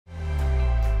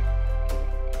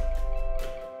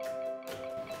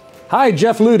Hi,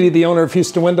 Jeff Ludy, the owner of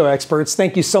Houston Window Experts.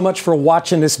 Thank you so much for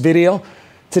watching this video.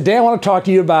 Today I want to talk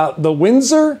to you about the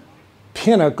Windsor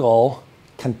Pinnacle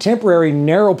contemporary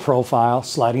narrow profile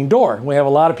sliding door. We have a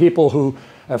lot of people who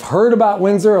have heard about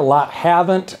Windsor, a lot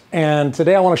haven't, and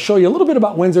today I want to show you a little bit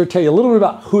about Windsor, tell you a little bit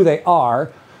about who they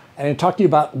are, and talk to you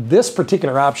about this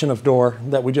particular option of door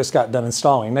that we just got done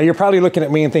installing. Now you're probably looking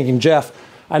at me and thinking, Jeff,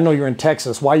 I know you're in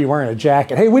Texas, why are you wearing a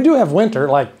jacket? Hey, we do have winter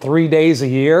like 3 days a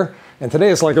year, and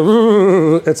today it's like,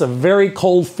 it's a very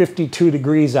cold 52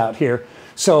 degrees out here.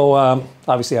 So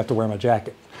obviously I have to wear my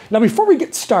jacket. Now before we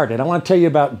get started, I want to tell you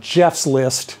about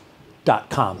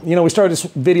jeffslist.com. You know, we started this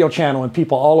video channel and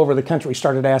people all over the country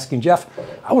started asking, Jeff,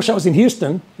 I wish I was in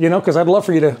Houston, you know, because I'd love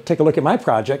for you to take a look at my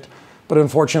project. But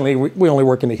unfortunately, we only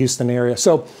work in the Houston area.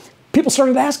 So people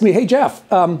started asking me, hey Jeff,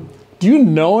 do you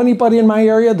know anybody in my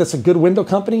area that's a good window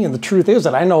company? And the truth is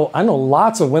that I know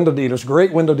lots of window dealers,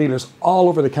 great window dealers all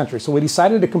over the country. So we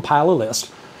decided to compile a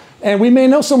list. And we may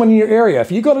know someone in your area.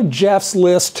 If you go to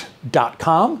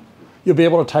jeffslist.com, you'll be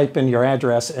able to type in your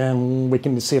address and we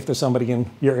can see if there's somebody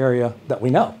in your area that we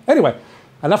know. Anyway,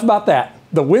 enough about that.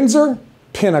 The Windsor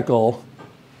Pinnacle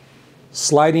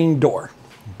sliding door.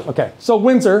 Okay, so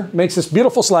Windsor makes this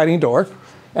beautiful sliding door.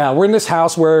 We're in this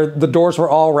house where the doors were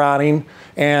all rotting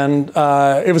and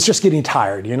it was just getting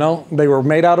tired, you know? They were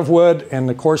made out of wood,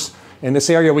 and of course, in this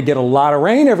area we get a lot of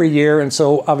rain every year, and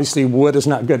so obviously wood is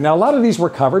not good. Now a lot of these were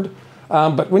covered,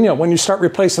 but when you start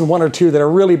replacing one or two that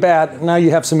are really bad, now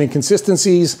you have some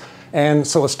inconsistencies, and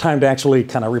so it's time to actually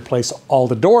kind of replace all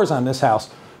the doors on this house.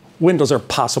 Windows are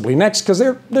possibly next because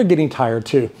they're getting tired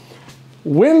too.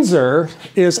 Windsor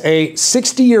is a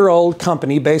 60-year-old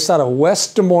company based out of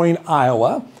West Des Moines,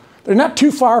 Iowa. They're not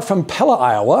too far from Pella,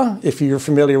 Iowa. If you're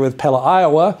familiar with Pella,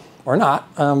 Iowa, or not,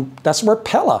 that's where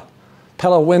Pella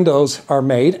windows are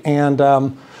made. And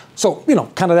so, you know,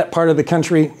 kind of that part of the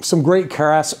country, some great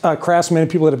craftsmen,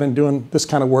 people that have been doing this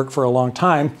kind of work for a long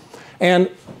time.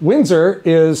 And Windsor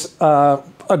is a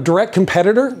direct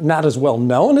competitor, not as well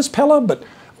known as Pella, but a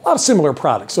lot of similar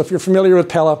products. So if you're familiar with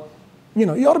Pella, you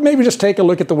know, you ought to maybe just take a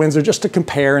look at the Windsor just to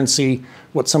compare and see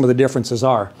what some of the differences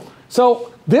are.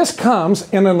 So this comes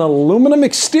in an aluminum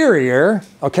exterior,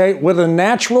 okay, with a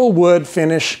natural wood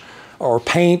finish or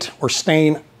paint or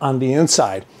stain on the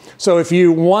inside. So if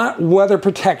you want weather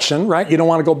protection, right, you don't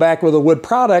want to go back with a wood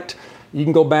product, you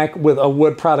can go back with a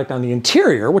wood product on the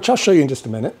interior, which I'll show you in just a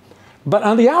minute. But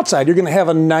on the outside, you're going to have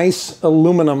a nice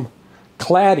aluminum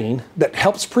cladding that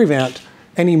helps prevent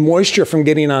any moisture from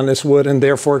getting on this wood and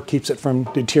therefore keeps it from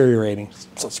deteriorating.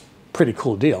 So it's a pretty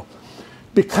cool deal.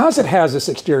 Because it has this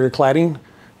exterior cladding,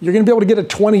 you're going to be able to get a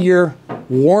 20-year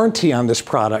warranty on this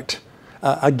product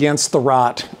against the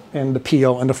rot and the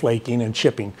peel and the flaking and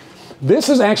chipping. This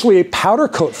is actually a powder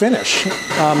coat finish.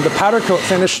 The powder coat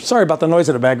finish, sorry about the noise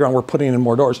in the background, we're putting in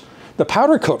more doors. The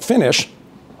powder coat finish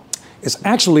is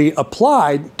actually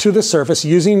applied to the surface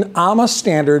using AMA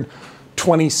standard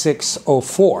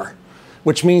 2604.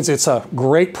 Which means it's a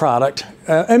great product.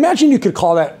 Imagine you could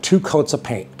call that 2 coats of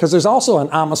paint, because there's also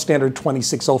an AMA standard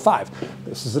 2605.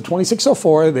 This is a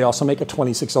 2604. They also make a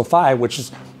 2605, which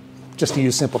is, just to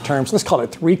use simple terms, let's call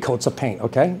it 3 coats of paint,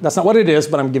 okay? That's not what it is,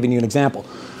 but I'm giving you an example.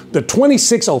 The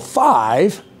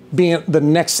 2605, being the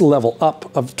next level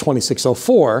up of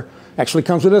 2604, actually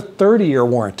comes with a 30-year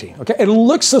warranty, okay? It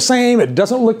looks the same, it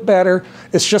doesn't look better,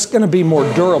 it's just gonna be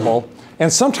more durable. And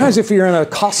sometimes if you're in a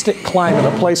caustic climate,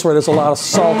 a place where there's a lot of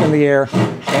salt in the air,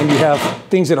 and you have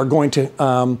things that are going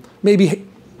to maybe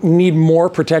need more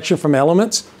protection from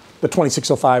elements, the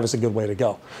 2605 is a good way to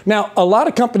go. Now, a lot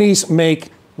of companies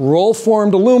make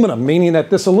roll-formed aluminum, meaning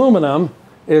that this aluminum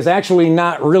is actually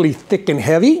not really thick and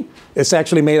heavy. It's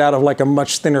actually made out of like a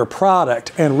much thinner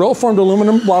product. And roll-formed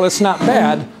aluminum, while it's not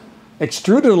bad,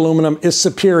 extruded aluminum is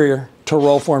superior to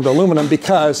roll-formed aluminum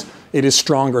because it is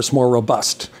stronger, it's more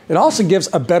robust. It also gives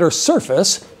a better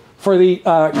surface for the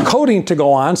coating to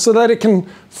go on so that it can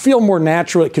feel more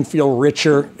natural, it can feel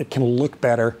richer, it can look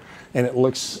better, and it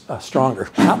looks stronger.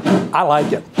 I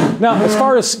like it. Now, as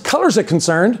far as colors are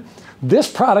concerned, this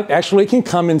product actually can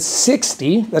come in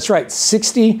 60, that's right,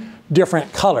 60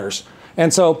 different colors.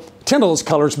 And so 10 of those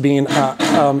colors being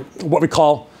what we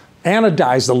call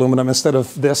anodized aluminum instead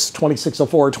of this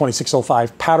 2604 or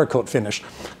 2605 powder coat finish.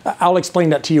 I'll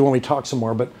explain that to you when we talk some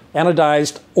more, but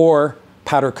anodized or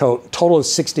powder coat, total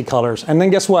is 60 colors. And then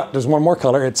guess what? There's one more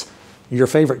color. It's your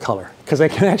favorite color, because they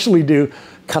can actually do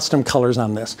custom colors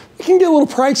on this. It can get a little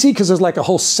pricey because there's like a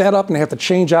whole setup and they have to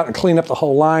change out and clean up the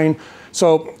whole line.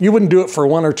 So you wouldn't do it for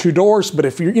 1 or 2 doors, but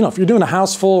if you're doing a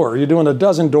house full or you're doing a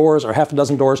dozen doors or half a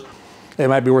dozen doors, it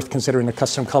might be worth considering a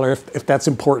custom color if that's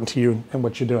important to you and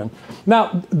what you're doing.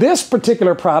 Now, this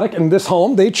particular product in this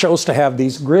home, they chose to have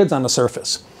these grids on the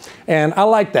surface. And I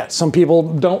like that. Some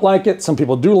people don't like it, some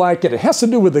people do like it. It has to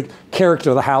do with the character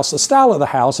of the house, the style of the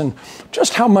house, and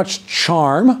just how much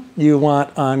charm you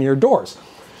want on your doors.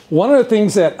 One of the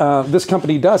things that this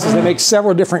company does is they make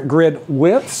several different grid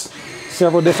widths,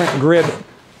 several different grid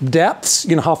depths,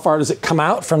 you know, how far does it come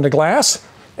out from the glass?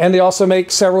 And they also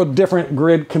make several different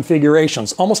grid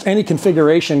configurations. Almost any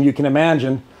configuration you can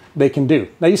imagine they can do.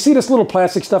 Now you see this little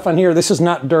plastic stuff on here. This is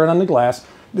not dirt on the glass.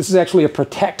 This is actually a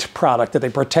protect product that they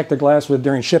protect the glass with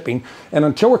during shipping. And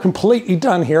until we're completely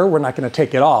done here, we're not going to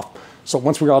take it off. So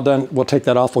once we're all done, we'll take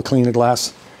that off, we'll clean the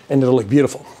glass, and it'll look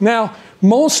beautiful. Now,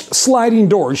 most sliding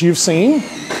doors you've seen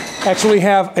actually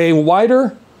have a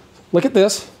wider, look at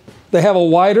this, they have a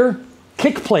wider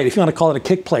kick plate, if you want to call it a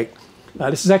kick plate.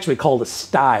 This is actually called a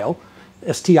stile,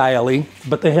 S-T-I-L-E,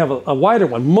 but they have a wider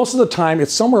one. Most of the time,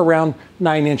 it's somewhere around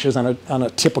 9 inches on a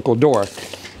typical door.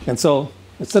 And so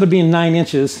instead of being 9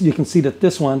 inches, you can see that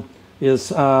this one is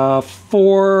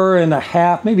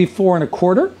 4.5, maybe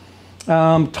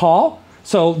 4.25 tall.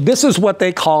 So this is what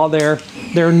they call their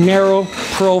narrow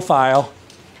profile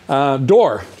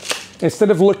door.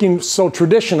 Instead of looking so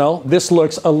traditional, this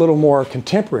looks a little more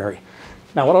contemporary.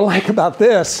 Now, what I like about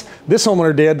this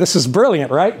homeowner did, this is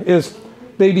brilliant, right? Is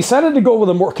they decided to go with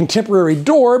a more contemporary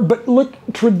door, but look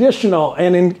traditional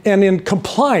and in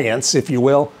compliance, if you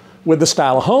will, with the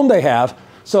style of home they have.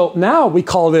 So now we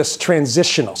call this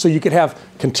transitional. So you could have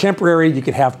contemporary, you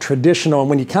could have traditional, and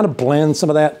when you kind of blend some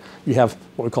of that, you have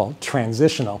what we call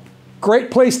transitional. Great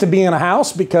place to be in a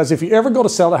house, because if you ever go to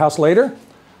sell the house later,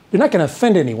 you're not going to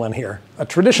offend anyone here. A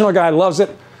traditional guy loves it,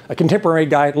 a contemporary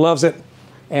guy loves it,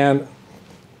 and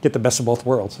get the best of both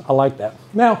worlds. I like that.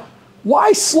 Now,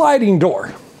 why sliding door?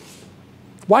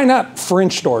 Why not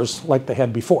French doors like they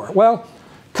had before? Well,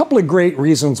 a couple of great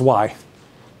reasons why.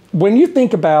 When you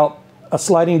think about a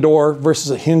sliding door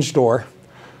versus a hinge door,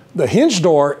 the hinge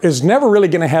door is never really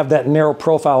going to have that narrow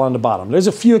profile on the bottom. There's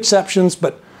a few exceptions,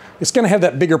 but it's going to have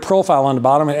that bigger profile on the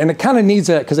bottom, and it kind of needs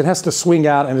that because it has to swing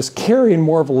out and it's carrying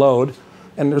more of a load,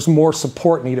 and there's more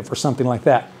support needed for something like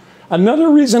that. Another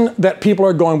reason that people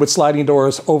are going with sliding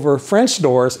doors over French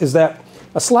doors is that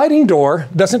a sliding door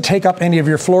doesn't take up any of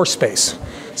your floor space.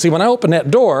 See, when I open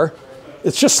that door,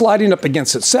 it's just sliding up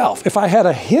against itself. If I had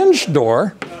a hinge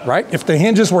door, right, if the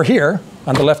hinges were here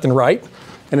on the left and right,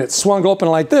 and it swung open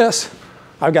like this,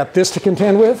 I've got this to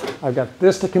contend with, I've got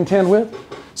this to contend with.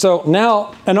 So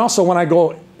now, and also when I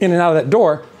go in and out of that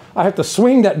door, I have to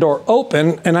swing that door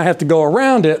open, and I have to go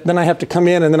around it, then I have to come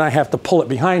in, and then I have to pull it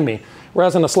behind me.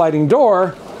 Whereas on a sliding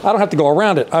door, I don't have to go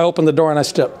around it. I open the door and I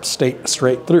step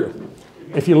straight through.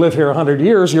 If you live here 100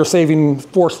 years, you're saving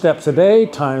 4 steps a day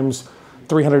times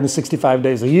 365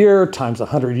 days a year times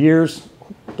 100 years.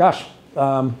 Gosh,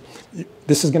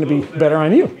 this is going to be better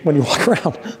on you when you walk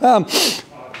around.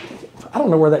 I don't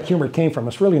know where that humor came from.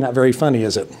 It's really not very funny,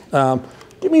 is it?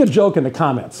 Give me a joke in the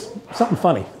comments. Something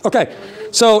funny. Okay,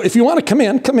 so if you want to come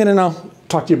in and I'll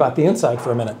talk to you about the inside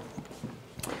for a minute.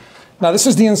 Now, this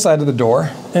is the inside of the door,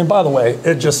 and by the way,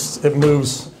 it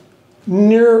moves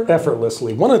near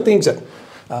effortlessly. One of the things that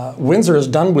Windsor has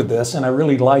done with this, and I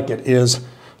really like it, is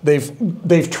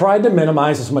they've tried to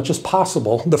minimize as much as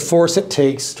possible the force it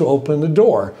takes to open the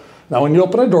door. Now, when you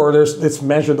open a door,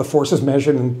 the force is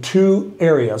measured in 2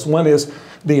 areas. One is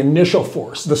the initial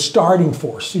force, the starting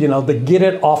force, you know, the get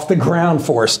it off the ground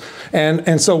force.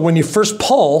 And so when you first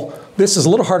pull, this is a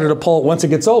little harder to pull. Once it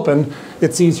gets open,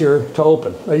 it's easier to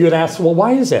open. Now you would ask, well,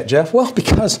 why is that, Jeff? Well,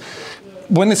 because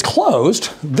when it's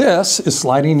closed, this is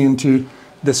sliding into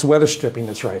this weather stripping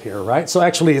that's right here, right? So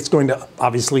actually it's going to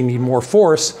obviously need more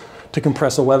force to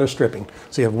compress a weather stripping.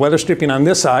 So you have weather stripping on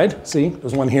this side, see,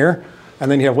 there's one here,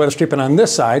 and then you have weather stripping on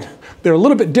this side. They're a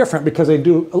little bit different because they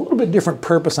do a little bit different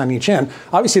purpose on each end.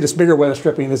 Obviously this bigger weather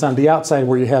stripping is on the outside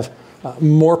where you have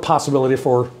more possibility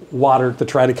for water to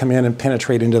try to come in and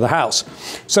penetrate into the house.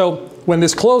 So when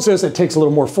this closes, it takes a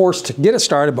little more force to get it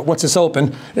started, but once it's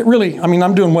open, it really, I mean,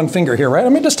 I'm doing one finger here, right? I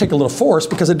mean, it does take a little force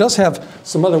because it does have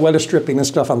some other weather stripping and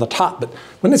stuff on the top, but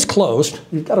when it's closed,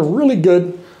 you've got a really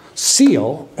good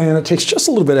seal, and it takes just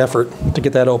a little bit of effort to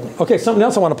get that open. Okay, something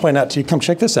else I want to point out to you. Come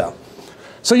check this out.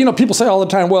 So, you know, people say all the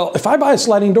time, well, if I buy a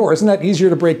sliding door, isn't that easier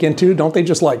to break into? Don't they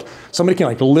just somebody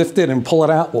can lift it and pull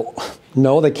it out? Well,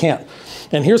 no, they can't.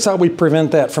 And here's how we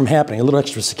prevent that from happening, a little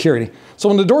extra security. So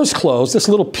when the door's closed, this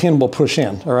little pin will push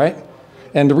in, all right?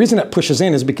 And the reason that pushes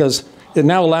in is because it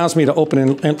now allows me to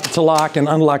open and to lock and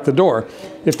unlock the door.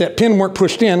 If that pin weren't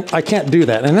pushed in, I can't do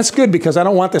that. And that's good because I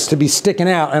don't want this to be sticking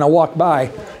out and I walk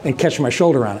by and catch my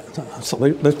shoulder on it. So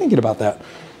they're thinking about that.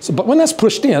 So, but when that's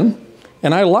pushed in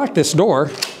and I lock this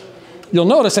door, you'll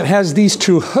notice it has these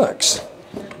two hooks.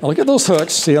 Now look at those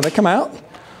hooks. See how they come out?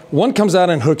 One comes out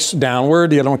and hooks downward.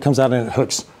 The other one comes out and it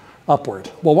hooks upward.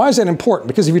 Well, why is that important?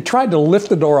 Because if you tried to lift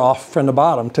the door off from the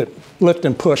bottom to lift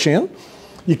and push in,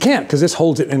 you can't because this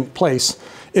holds it in place.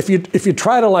 If you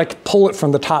try to like pull it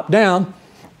from the top down,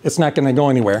 it's not going to go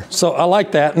anywhere. So I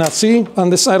like that. Now see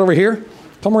on this side over here,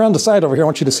 come around the side over here. I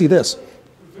want you to see this.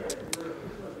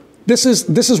 This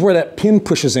is where that pin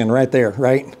pushes in right there,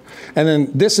 right? And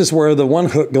then this is where the one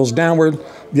hook goes downward,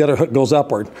 the other hook goes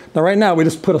upward. Now right now we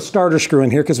just put a starter screw in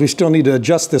here because we still need to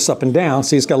adjust this up and down.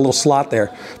 See, it's got a little slot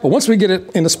there. But once we get it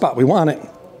in the spot we want it,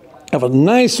 have a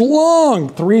nice long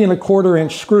 3 1/4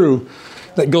 inch screw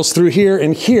that goes through here,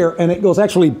 and it goes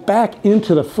actually back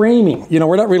into the framing. You know,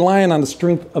 we're not relying on the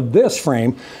strength of this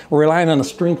frame, we're relying on the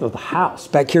strength of the house.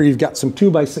 Back here you've got some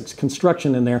 2x6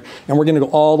 construction in there, and we're gonna go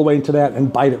all the way into that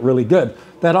and bite it really good.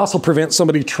 That also prevents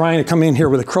somebody trying to come in here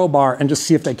with a crowbar and just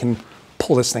see if they can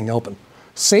pull this thing open.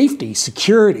 Safety,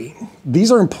 security,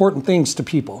 these are important things to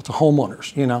people, to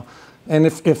homeowners, you know. And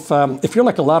if you're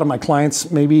like a lot of my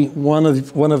clients, maybe one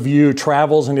of you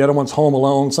travels and the other one's home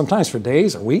alone, sometimes for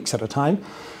days or weeks at a time,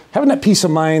 having that peace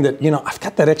of mind that, you know, I've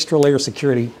got that extra layer of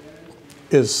security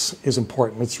is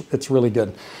important. It's really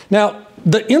good. Now,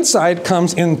 the inside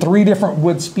comes in 3 different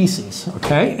wood species,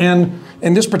 okay? And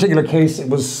in this particular case, it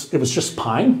was just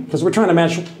pine, because we're trying to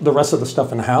match the rest of the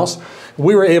stuff in the house.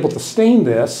 We were able to stain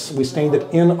this. We stained it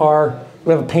in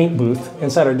we have a paint booth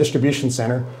inside our distribution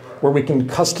center where we can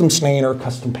custom stain or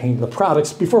custom paint the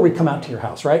products before we come out to your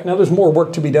house, right? Now there's more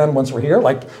work to be done once we're here.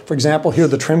 Like, for example, here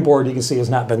the trim board you can see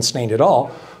has not been stained at all.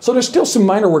 So there's still some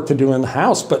minor work to do in the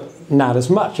house, but not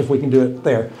as much if we can do it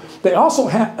there. They also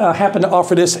happen to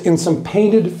offer this in some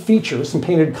painted features, some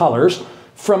painted colors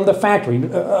from the factory.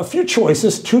 A few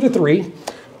choices, 2 to 3,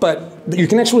 but we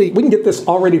can get this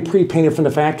already pre-painted from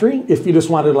the factory if you just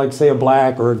wanted, like, say, a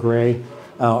black or a gray.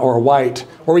 Or a white,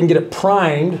 or we can get it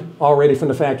primed already from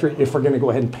the factory if we're going to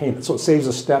go ahead and paint it. So it saves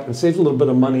a step and saves a little bit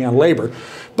of money on labor.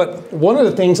 But one of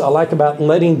the things I like about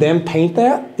letting them paint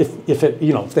that,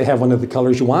 if they have one of the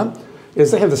colors you want, is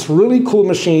they have this really cool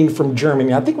machine from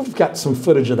Germany. I think we've got some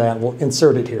footage of that. We'll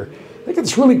insert it here. They got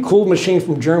this really cool machine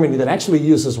from Germany that actually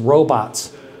uses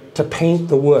robots to paint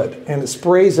the wood, and it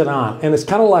sprays it on. And it's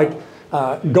kind of like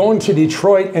going to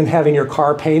Detroit and having your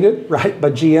car painted, right,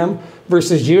 by GM,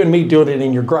 versus you and me doing it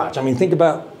in your garage. I mean, think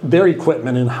about their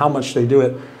equipment and how much they do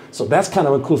it. So that's kind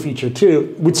of a cool feature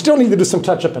too. We'd still need to do some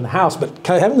touch up in the house, but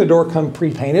having the door come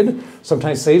pre-painted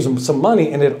sometimes saves them some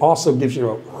money, and it also gives you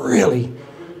a really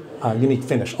unique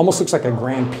finish. Almost looks like a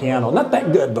grand piano. Not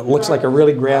that good, but looks like a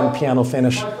really grand piano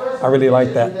finish. I really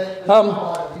like that.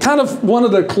 Kind of one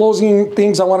of the closing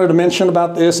things I wanted to mention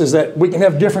about this is that we can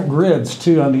have different grids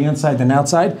too on the inside than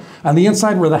outside. On the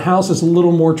inside where the house is a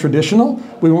little more traditional,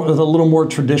 we went with a little more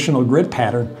traditional grid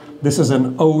pattern. This is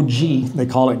an OG, they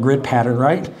call it, grid pattern,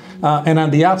 right? And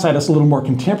on the outside, it's a little more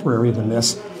contemporary than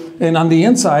this. And on the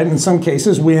inside, in some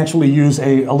cases, we actually use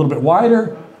a little bit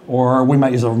wider, or we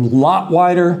might use a lot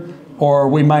wider, or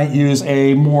we might use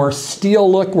a more steel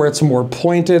look where it's more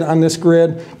pointed on this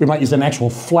grid. We might use an actual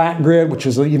flat grid, which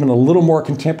is even a little more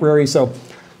contemporary. So,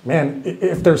 man,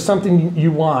 if there's something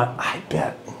you want, I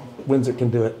bet Windsor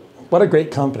can do it. What a great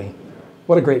company.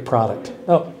 What a great product.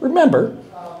 Now, remember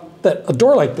that a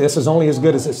door like this is only as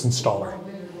good as its installer.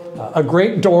 A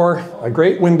great door, a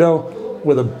great window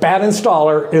with a bad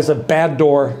installer is a bad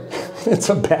door. It's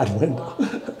a bad window.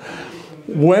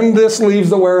 When this leaves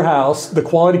the warehouse, the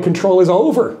quality control is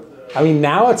over. I mean,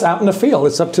 now it's out in the field.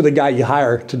 It's up to the guy you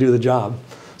hire to do the job.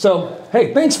 So,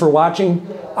 hey, thanks for watching.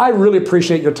 I really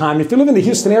appreciate your time. If you live in the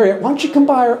Houston area, why don't you come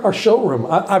by our showroom?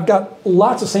 I've got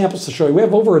lots of samples to show you. We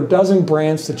have over a dozen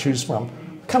brands to choose from.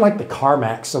 Kind of like the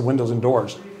CarMax of windows and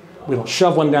doors. We don't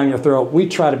shove one down your throat. We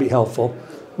try to be helpful.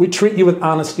 We treat you with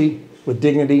honesty, with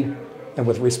dignity, and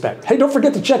with respect. Hey, don't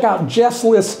forget to check out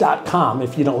jesslist.com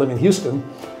if you don't live in Houston.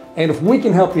 And if we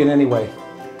can help you in any way,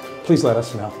 please let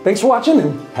us know. Thanks for watching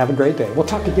and have a great day. We'll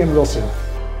talk again real soon.